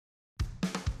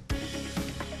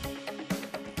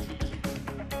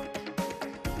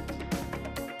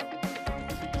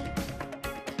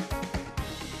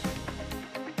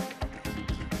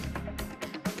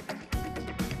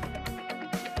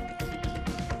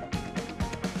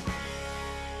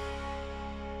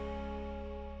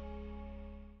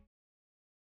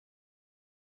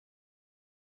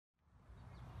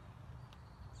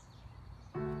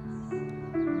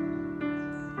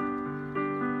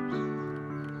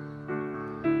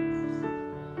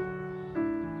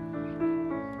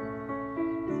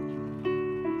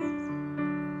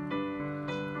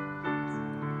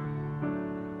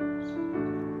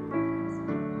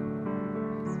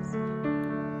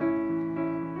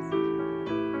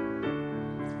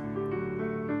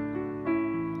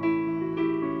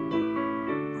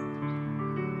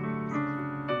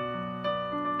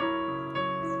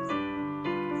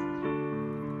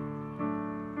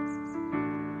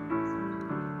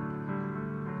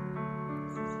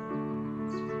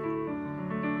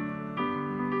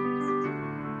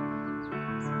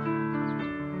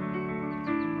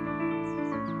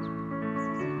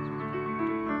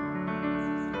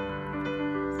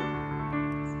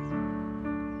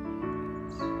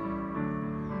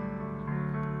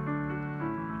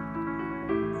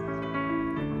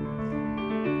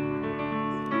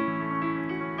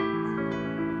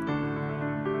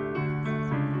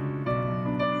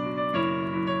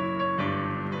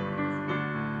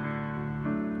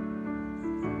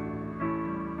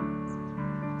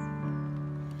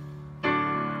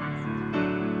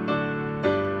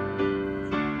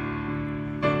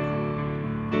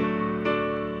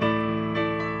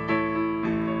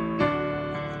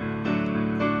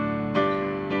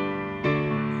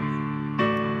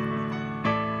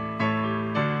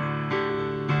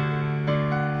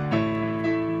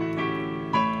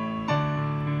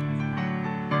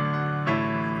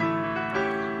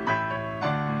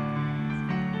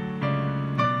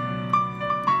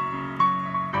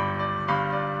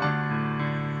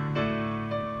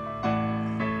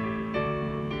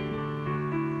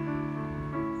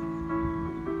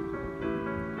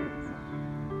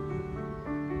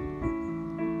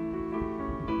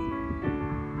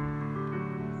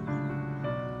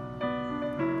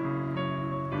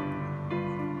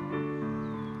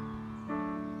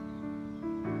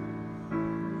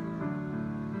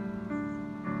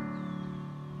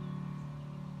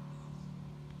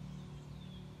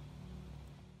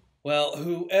Well,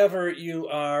 whoever you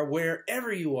are,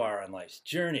 wherever you are on life's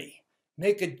journey,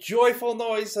 make a joyful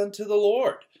noise unto the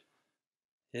Lord.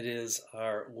 It is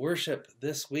our worship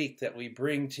this week that we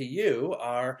bring to you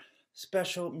our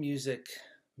special music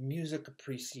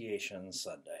appreciation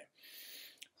Sunday.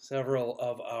 Several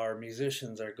of our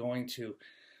musicians are going to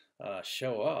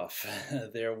show off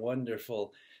their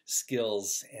wonderful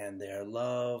skills and their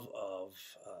love of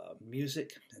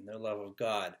music and their love of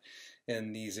God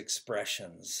in these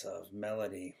expressions of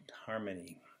melody,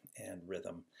 harmony, and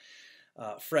rhythm.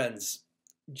 Friends,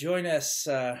 join us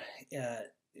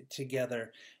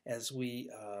together as we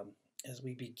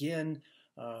begin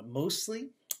mostly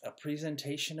a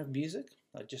presentation of music,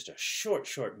 just a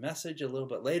short message a little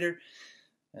bit later,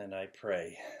 and I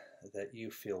pray that you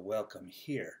feel welcome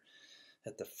here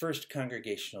at the First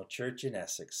Congregational Church in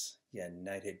Essex,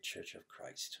 United Church of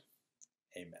Christ.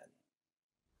 Amen.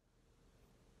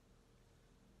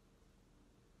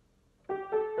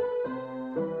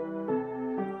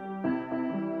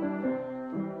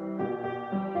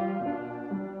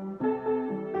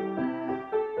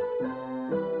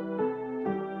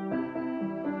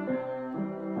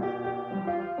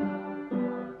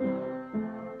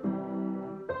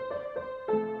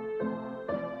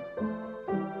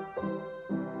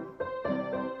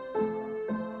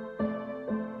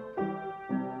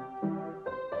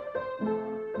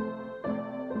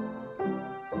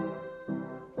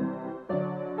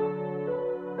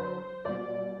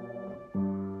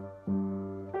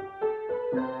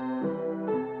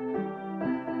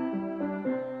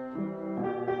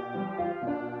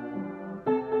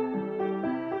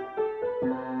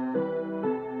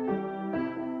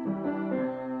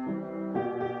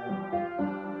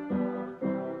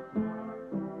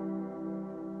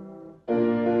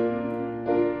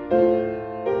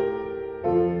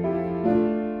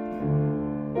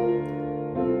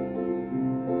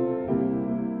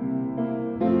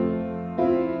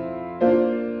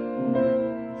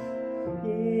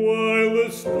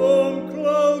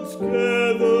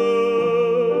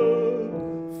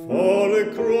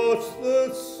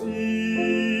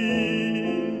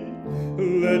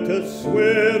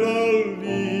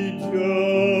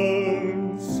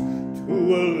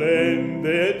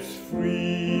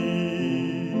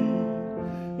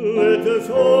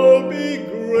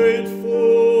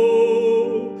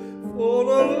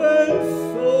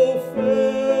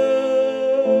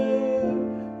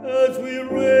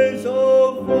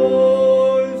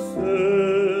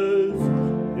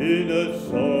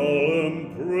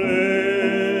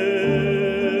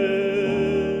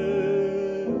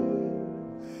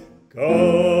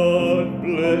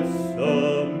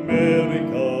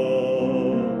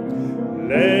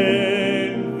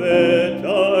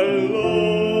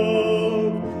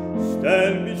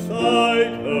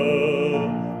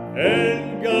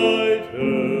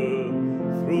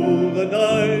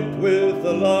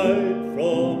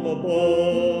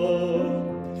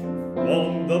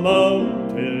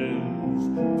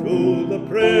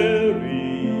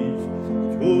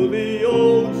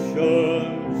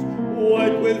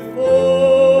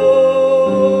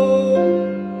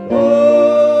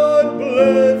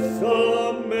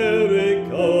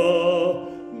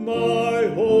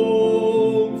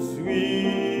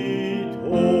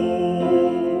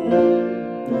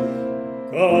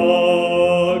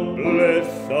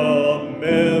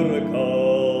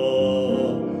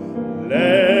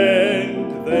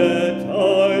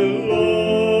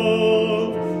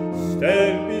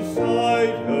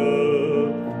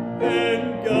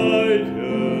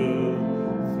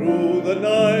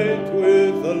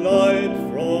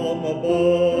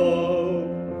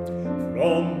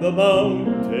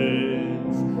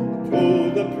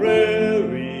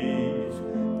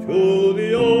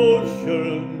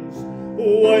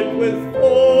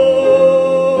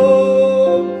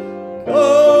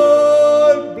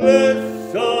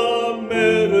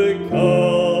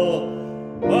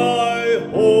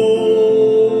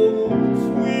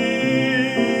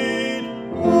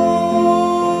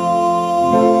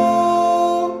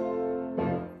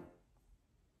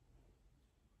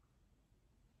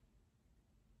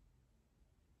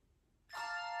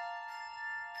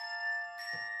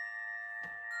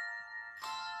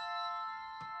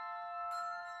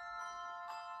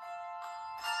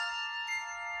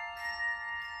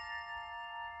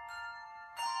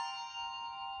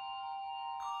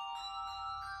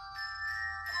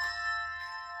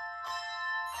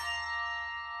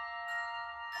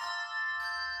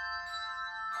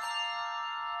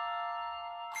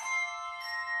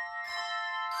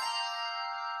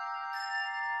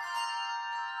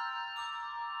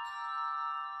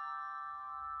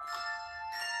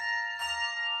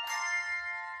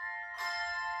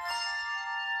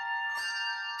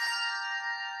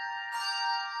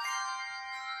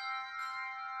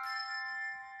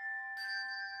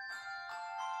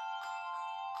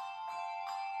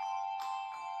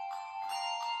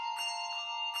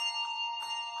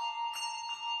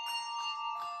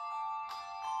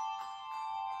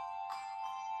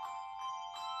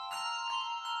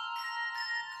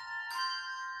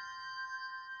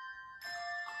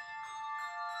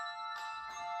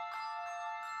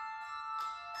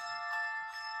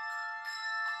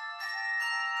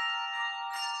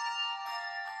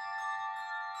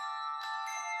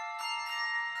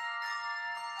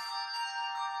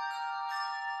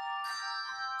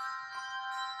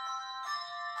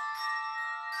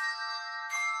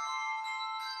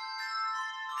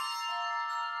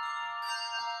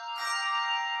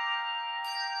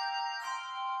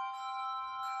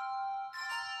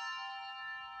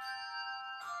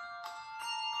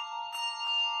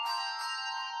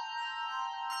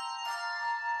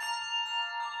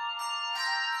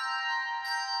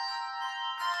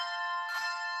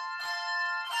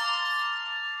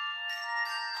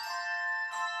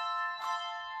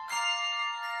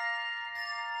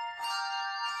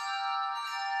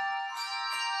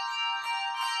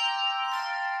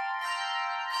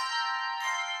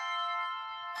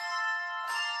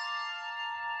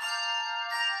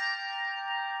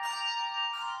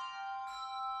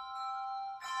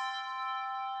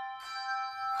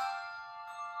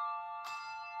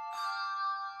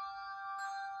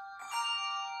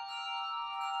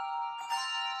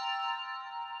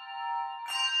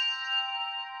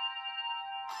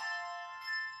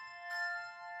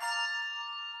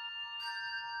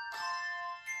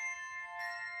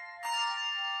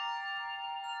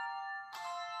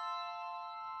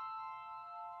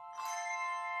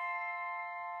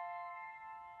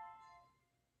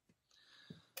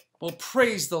 Well,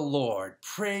 praise the Lord.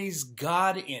 Praise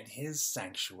God in his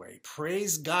sanctuary.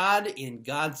 Praise God in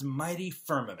God's mighty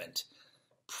firmament.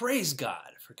 Praise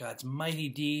God for God's mighty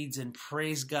deeds, and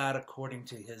praise God according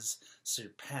to his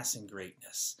surpassing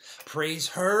greatness. Praise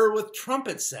her with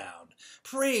trumpet sound.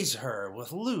 Praise her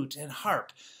with lute and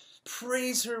harp.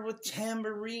 Praise her with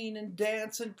tambourine and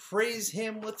dance, and praise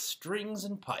him with strings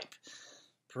and pipe.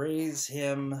 Praise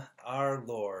him, our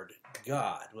Lord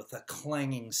God, with a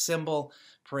clanging cymbal.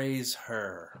 Praise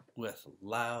her with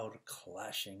loud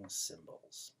clashing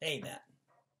cymbals. Amen.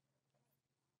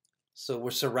 So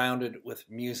we're surrounded with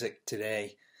music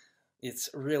today. It's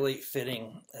really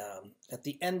fitting at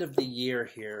the end of the year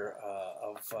here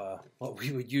of what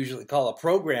we would usually call a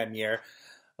program year,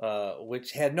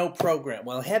 which had no program.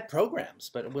 Well, it had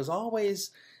programs, but it was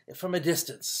always from a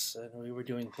distance. And we were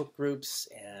doing book groups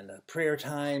and prayer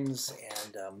times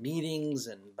and meetings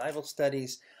and Bible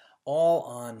studies, all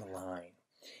online.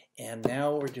 And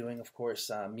now we're doing, of course,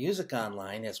 music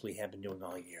online, as we have been doing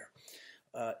all year.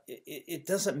 It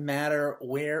doesn't matter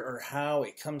where or how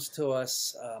it comes to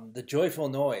us. The joyful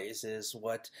noise is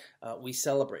what we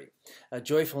celebrate. A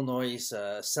joyful noise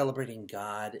celebrating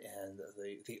God and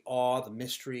the awe, the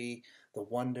mystery, the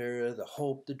wonder, the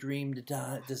hope, the dream,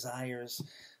 the desires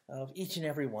of each and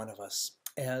every one of us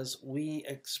as we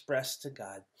express to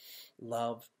God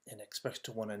love and express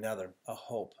to one another a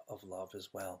hope of love as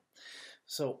well.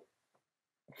 So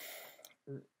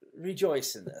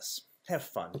rejoice in this. Have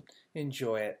fun.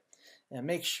 Enjoy it. And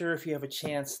make sure, if you have a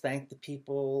chance, thank the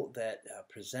people that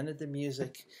presented the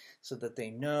music so that they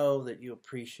know that you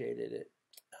appreciated it.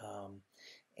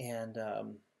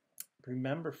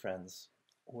 Remember, friends,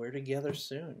 we're together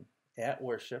soon at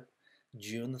worship,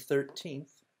 June the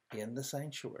 13th, in the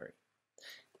sanctuary.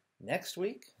 Next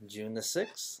week, June the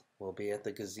 6th, we'll be at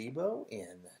the gazebo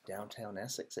in downtown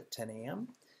Essex at 10 a.m.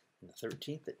 and the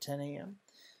 13th at 10 a.m.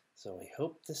 So we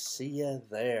hope to see you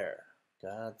there.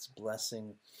 God's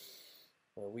blessing,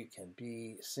 where we can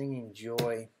be singing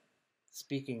joy,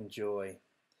 speaking joy,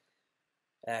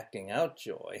 acting out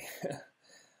joy,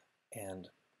 and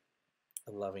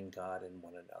loving God and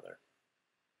one another.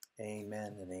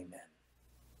 Amen and amen.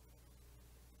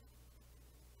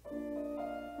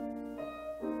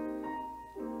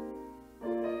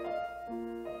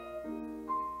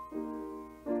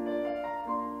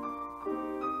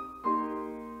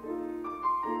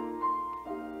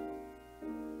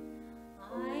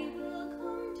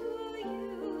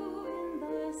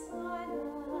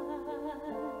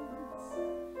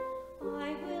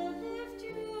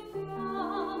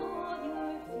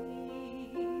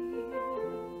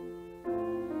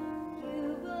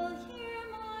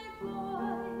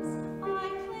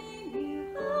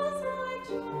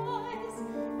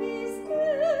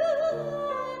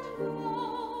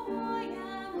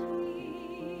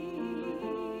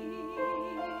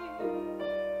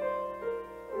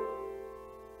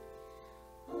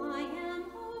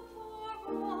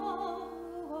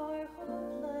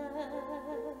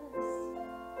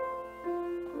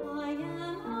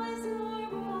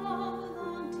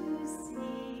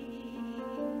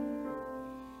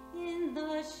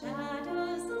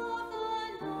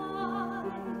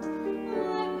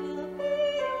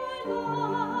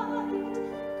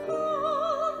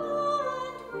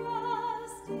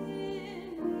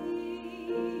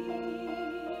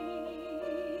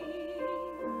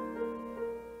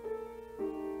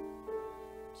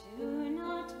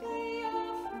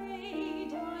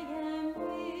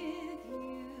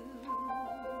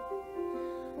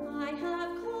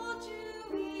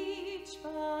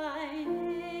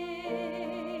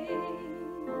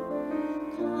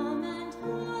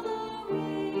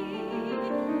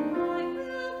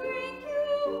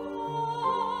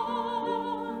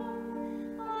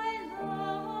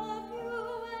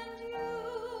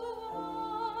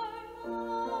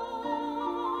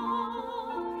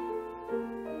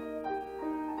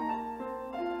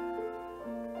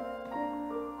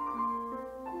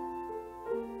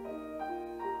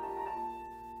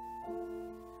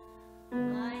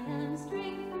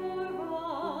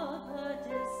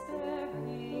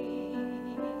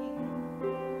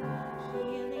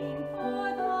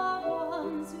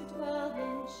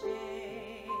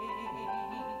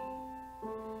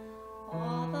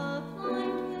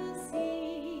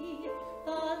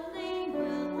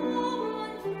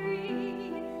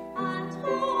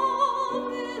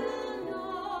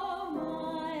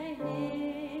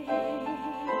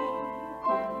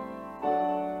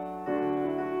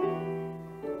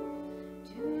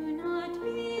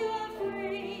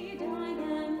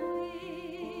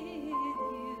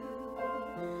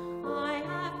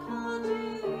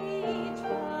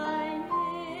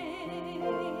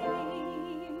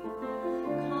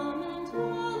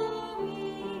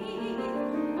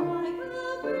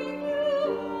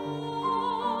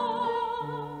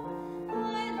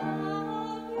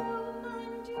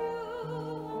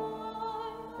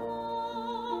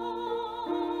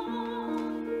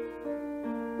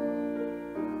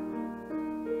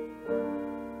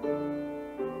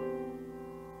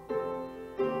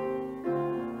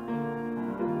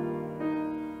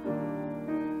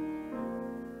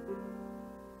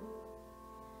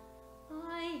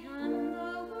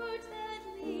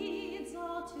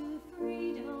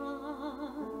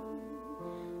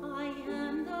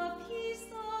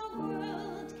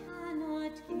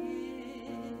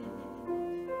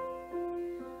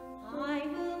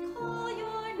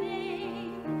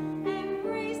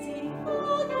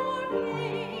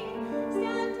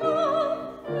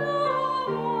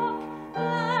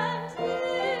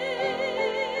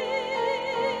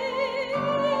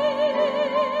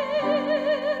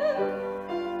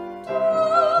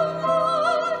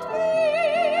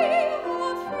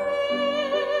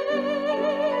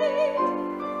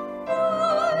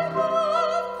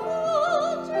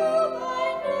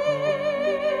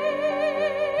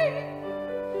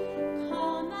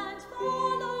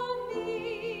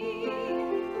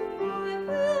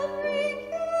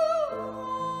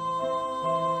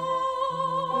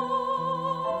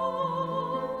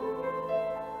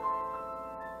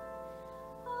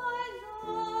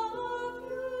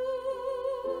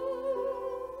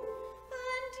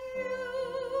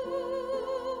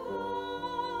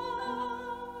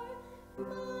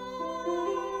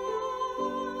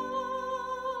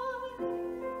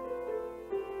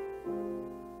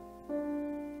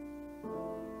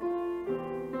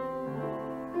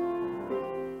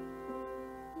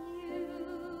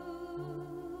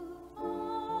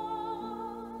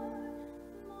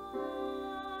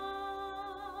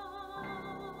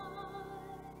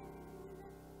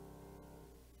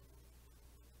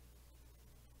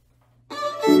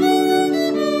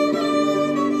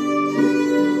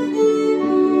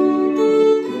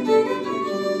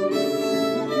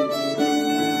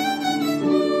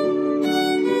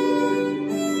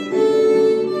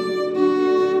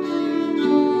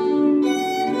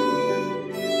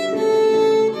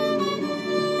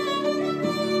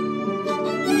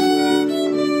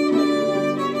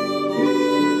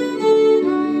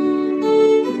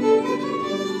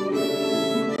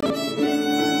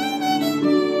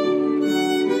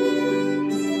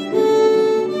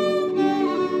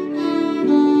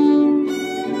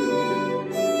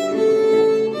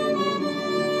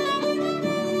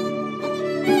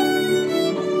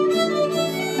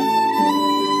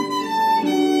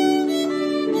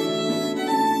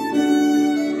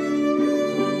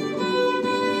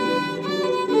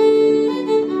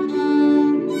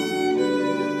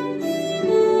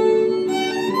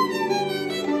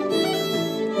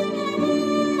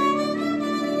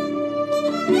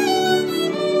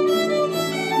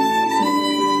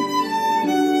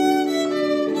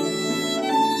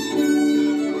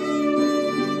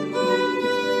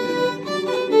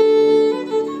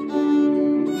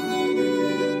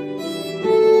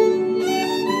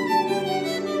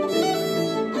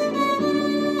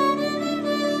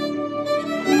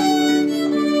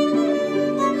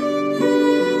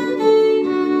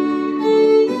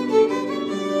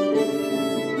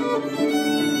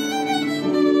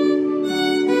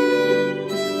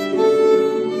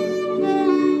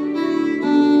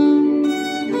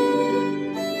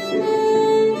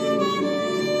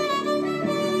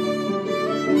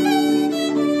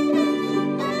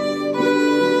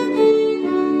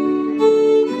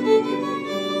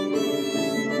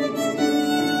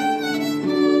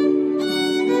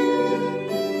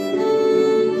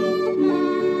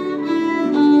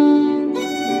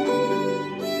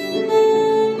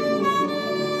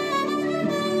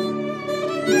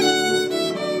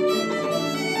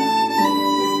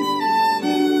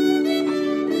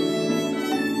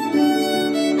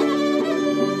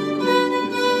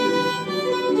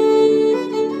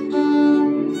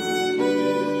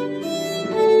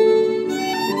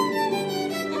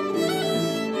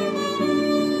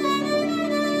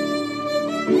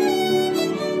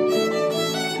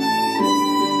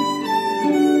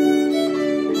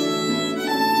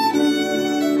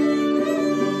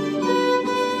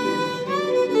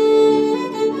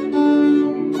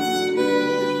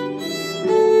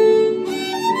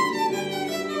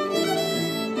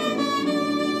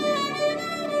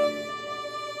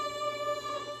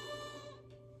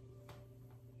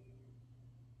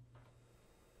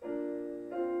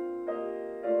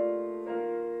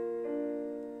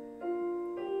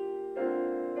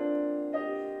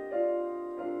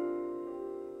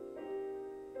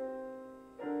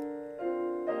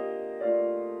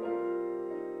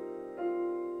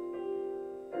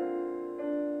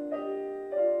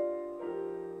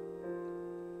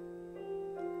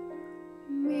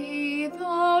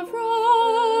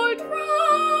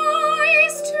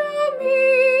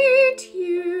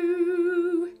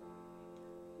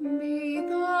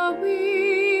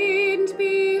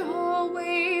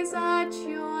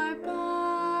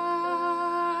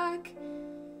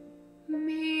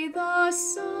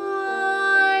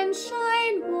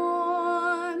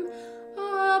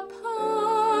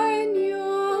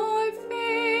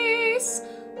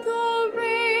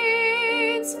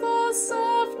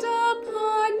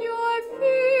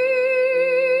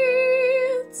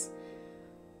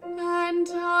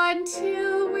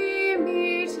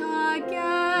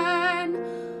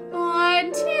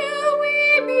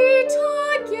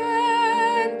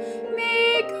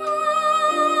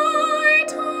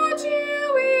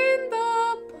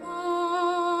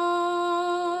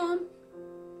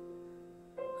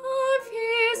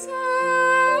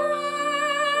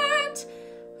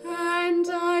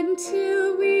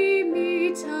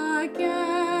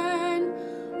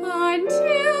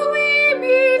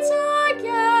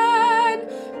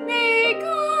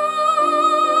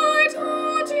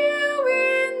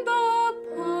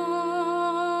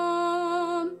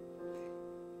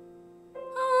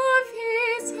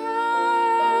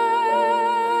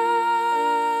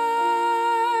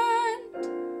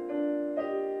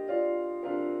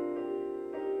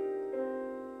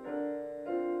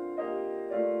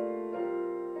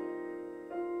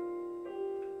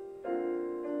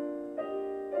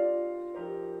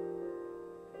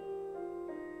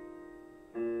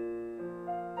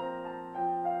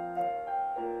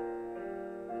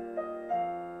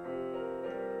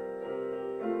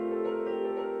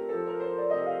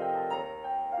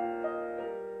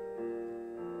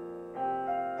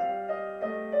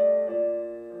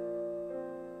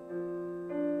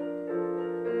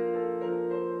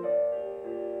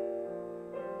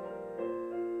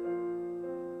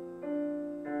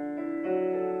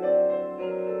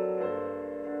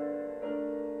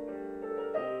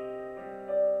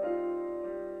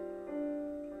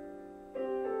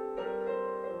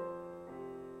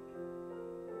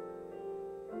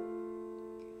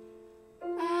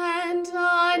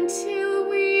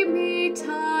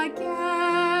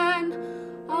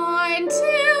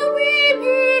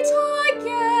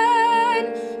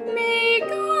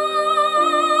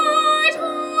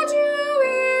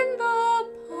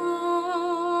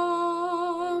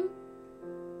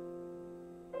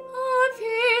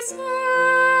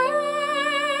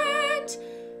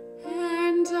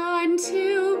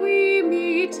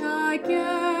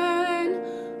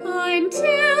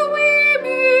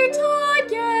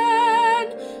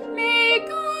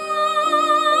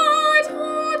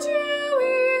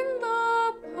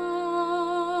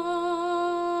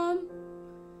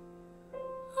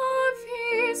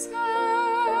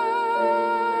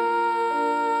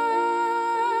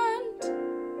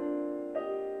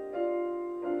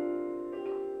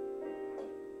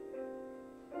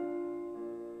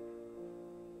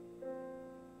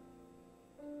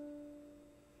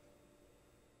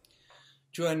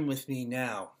 Join with me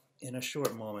now in a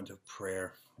short moment of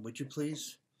prayer. Would you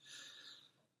please?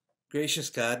 Gracious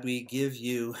God, we give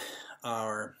you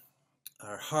our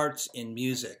hearts in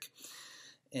music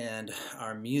and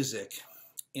our music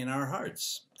in our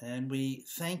hearts. And we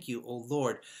thank you, O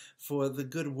Lord, for the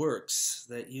good works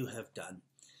that you have done.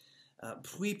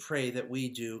 We pray that we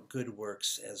do good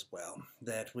works as well,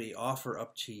 that we offer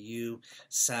up to you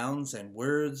sounds and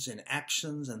words and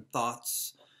actions and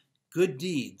thoughts, good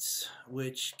deeds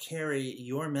which carry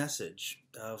your message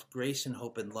of grace and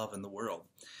hope and love in the world.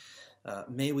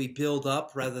 May we build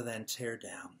up rather than tear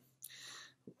down.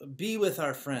 Be with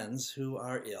our friends who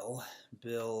are ill.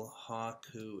 Bill Hawk,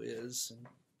 who is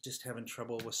just having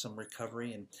trouble with some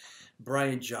recovery, and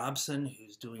Brian Jobson,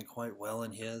 who's doing quite well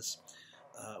in his.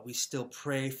 We still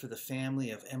pray for the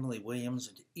family of Emily Williams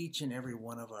and each and every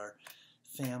one of our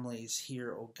families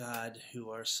here, oh God, who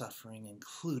are suffering,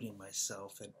 including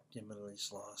myself at Emily's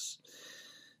loss.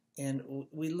 And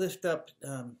we lift up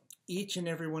each and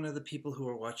every one of the people who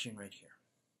are watching right here.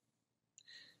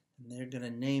 And they're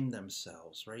going to name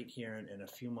themselves right here in a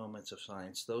few moments of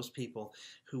silence. Those people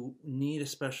who need a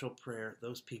special prayer,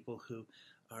 those people who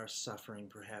are suffering,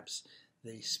 perhaps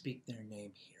they speak their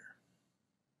name here.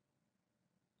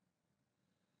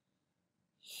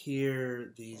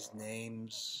 Hear these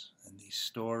names and these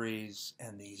stories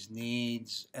and these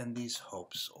needs and these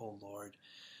hopes, O Lord,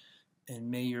 and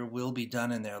may your will be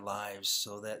done in their lives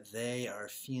so that they are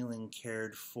feeling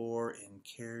cared for and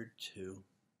cared to.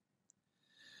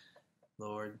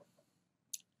 Lord,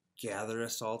 gather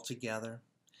us all together,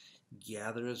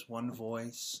 gather as one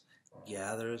voice,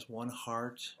 gather as one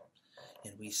heart,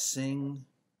 and we sing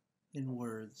in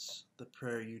words the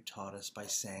prayer you taught us by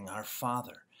saying, Our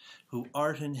Father, who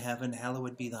art in heaven,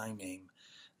 hallowed be thy name.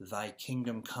 Thy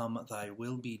kingdom come, thy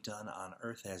will be done on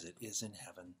earth as it is in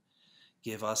heaven.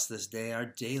 Give us this day our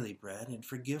daily bread, and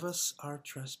forgive us our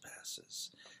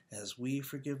trespasses, as we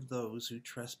forgive those who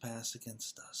trespass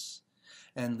against us.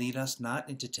 And lead us not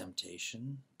into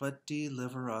temptation, but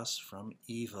deliver us from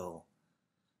evil.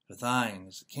 For thine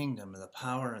is the kingdom, and the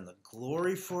power, and the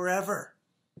glory forever.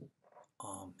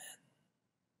 Amen.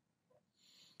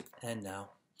 And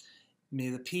now, may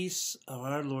the peace of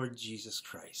our Lord Jesus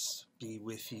Christ be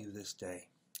with you this day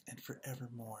and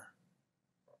forevermore.